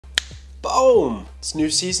Boom! It's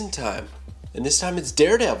new season time. And this time it's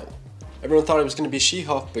Daredevil. Everyone thought it was going to be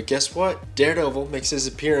She-Hulk, but guess what? Daredevil makes his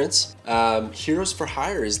appearance. Heroes for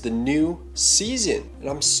Hire is the new season, and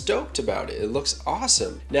I'm stoked about it. It looks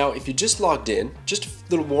awesome. Now, if you just logged in, just a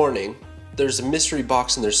little warning, there's a mystery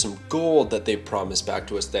box and there's some gold that they promised back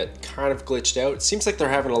to us that kind of glitched out. It seems like they're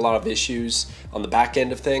having a lot of issues on the back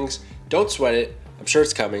end of things. Don't sweat it. I'm sure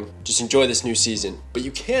it's coming. Just enjoy this new season. But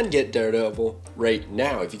you can get Daredevil right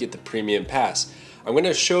now if you get the premium pass. I'm going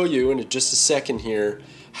to show you in just a second here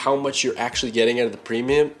how much you're actually getting out of the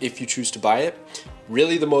premium if you choose to buy it.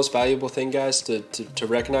 Really the most valuable thing, guys, to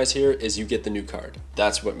recognize here is you get the new card.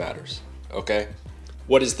 That's what matters, okay?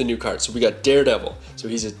 What is the new card? So we got Daredevil. So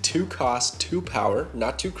he's a 2 cost, 2 power,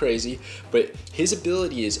 not too crazy, but his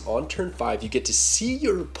ability is on turn 5, you get to see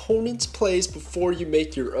your opponent's plays before you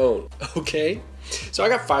make your own, okay? So I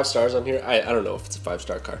got 5 stars on here. I don't know if it's a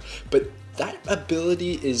 5-star card, but that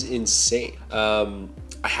ability is insane.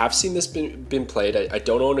 I have seen this been played. I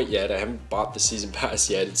don't own it yet. I haven't bought the season pass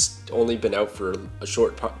yet. It's only been out for a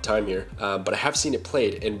short time here, but I have seen it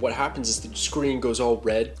played. And what happens is the screen goes all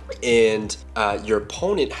red and your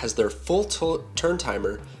opponent has their full turn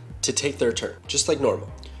timer to take their turn, just like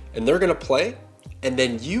normal. And they're gonna play, and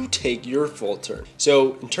then you take your full turn.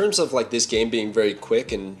 So in terms of like this game being very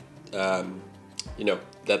quick and you know,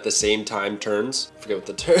 at the same time turns, I forget what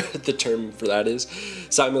the term for that is,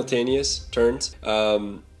 simultaneous turns,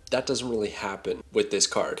 that doesn't really happen with this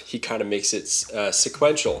card. He kind of makes it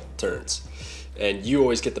sequential turns, and you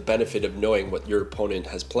always get the benefit of knowing what your opponent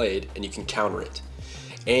has played and you can counter it.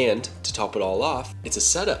 And to top it all off, it's a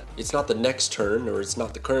setup. It's not the next turn, or it's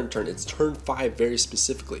not the current turn, it's turn 5 very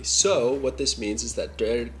specifically. So what this means is that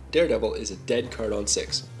Daredevil is a dead card on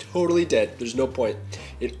 6. Totally dead, there's no point.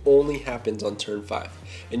 It only happens on turn 5.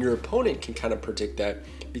 And your opponent can kind of predict that,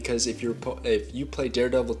 because if you play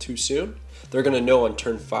Daredevil too soon, they're gonna know on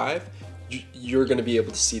turn 5, you're gonna be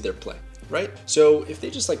able to see their play, right? So if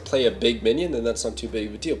they just like play a big minion, then that's not too big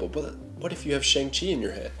of a deal. But what if you have Shang-Chi in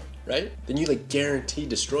your head? Right? Then you like guarantee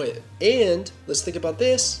destroy it. And let's think about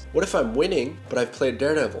this. What if I'm winning, but I've played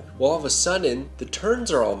Daredevil? Well, all of a sudden, the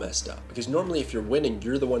turns are all messed up. Because normally if you're winning,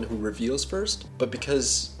 you're the one who reveals first. But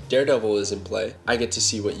because Daredevil is in play, I get to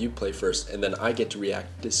see what you play first, and then I get to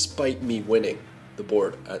react despite me winning the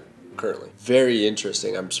board currently. Very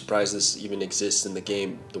interesting. I'm surprised this even exists in the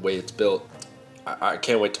game, the way it's built. I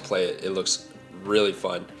can't wait to play it. It looks really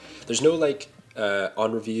fun. There's no like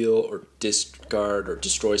on reveal or discard or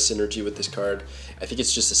destroy synergy with this card. I think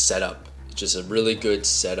it's just a setup. It's just a really good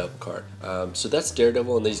setup card. So that's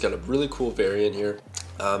Daredevil, and then he's got a really cool variant here.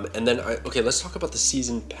 And then, okay, let's talk about the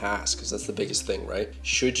season pass, because that's the biggest thing, right?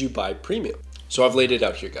 Should you buy premium? So I've laid it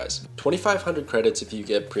out here, guys. 2,500 credits if you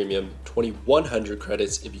get premium, 2,100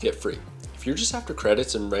 credits if you get free. If you're just after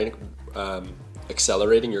credits and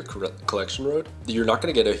accelerating your collection road, you're not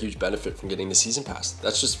going to get a huge benefit from getting the season pass.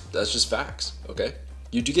 That's just facts, okay?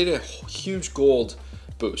 You do get a huge gold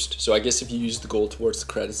boost. So I guess if you use the gold towards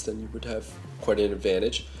the credits, then you would have quite an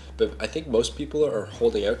advantage. But I think most people are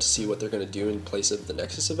holding out to see what they're going to do in place of the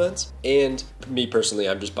Nexus events. And me personally,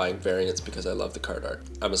 I'm just buying variants because I love the card art.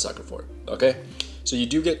 I'm a sucker for it, okay? So you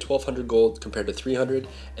do get 1,200 gold compared to 300.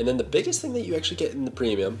 And then the biggest thing that you actually get in the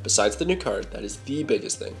premium, besides the new card, that is the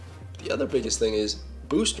biggest thing. The other biggest thing is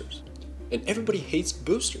boosters. And everybody hates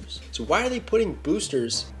boosters. So why are they putting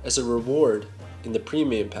boosters as a reward in the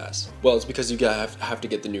premium pass? Well, it's because you have to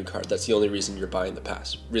get the new card. That's the only reason you're buying the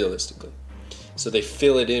pass, realistically. So they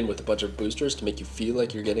fill it in with a bunch of boosters to make you feel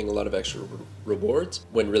like you're getting a lot of extra rewards,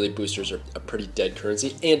 when really boosters are a pretty dead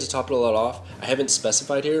currency. And to top it all off, I haven't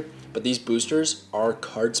specified here, but these boosters are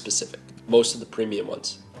card specific. Most of the premium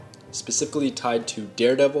ones. Specifically tied to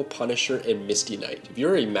Daredevil, Punisher, and Misty Knight. If you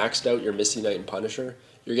already maxed out your Misty Knight and Punisher,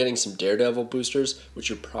 you're getting some Daredevil boosters, which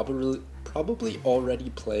you're probably already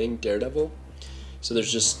playing Daredevil. So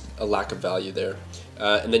there's just a lack of value there.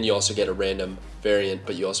 And then you also get a random variant,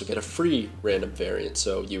 but you also get a free random variant.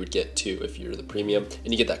 So you would get 2 if you're the premium,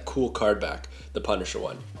 and you get that cool card back, the Punisher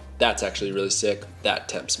one. That's actually really sick. That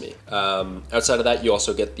tempts me. Outside of that, you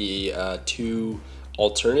also get the 2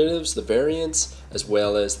 alternatives, the variants, as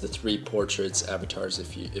well as the 3 portraits avatars.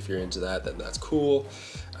 If you're into that, then that's cool.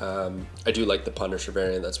 I do like the Punisher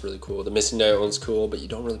variant. That's really cool. The Misty Knight one's cool, but you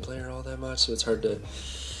don't really play her all that much, so it's hard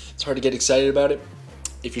to get excited about it.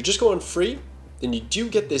 If you're just going free, then you do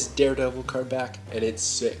get this Daredevil card back, and it's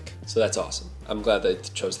sick. So that's awesome. I'm glad they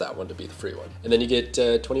chose that one to be the free one. And then you get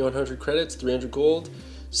 2,100 credits, 300 gold,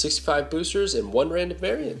 65 boosters, and 1 random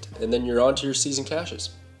variant. And then you're on to your season caches.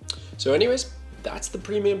 So anyways, that's the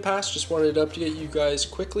premium pass. Just wanted to update you guys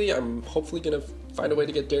quickly. I'm hopefully gonna find a way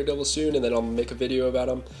to get Daredevil soon, and then I'll make a video about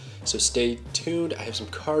him. So stay tuned. I have some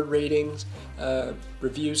card ratings,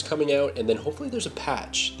 reviews coming out, and then hopefully there's a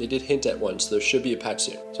patch. They did hint at one, so there should be a patch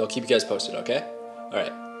soon. So I'll keep you guys posted, okay? All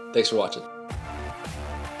right, thanks for watching.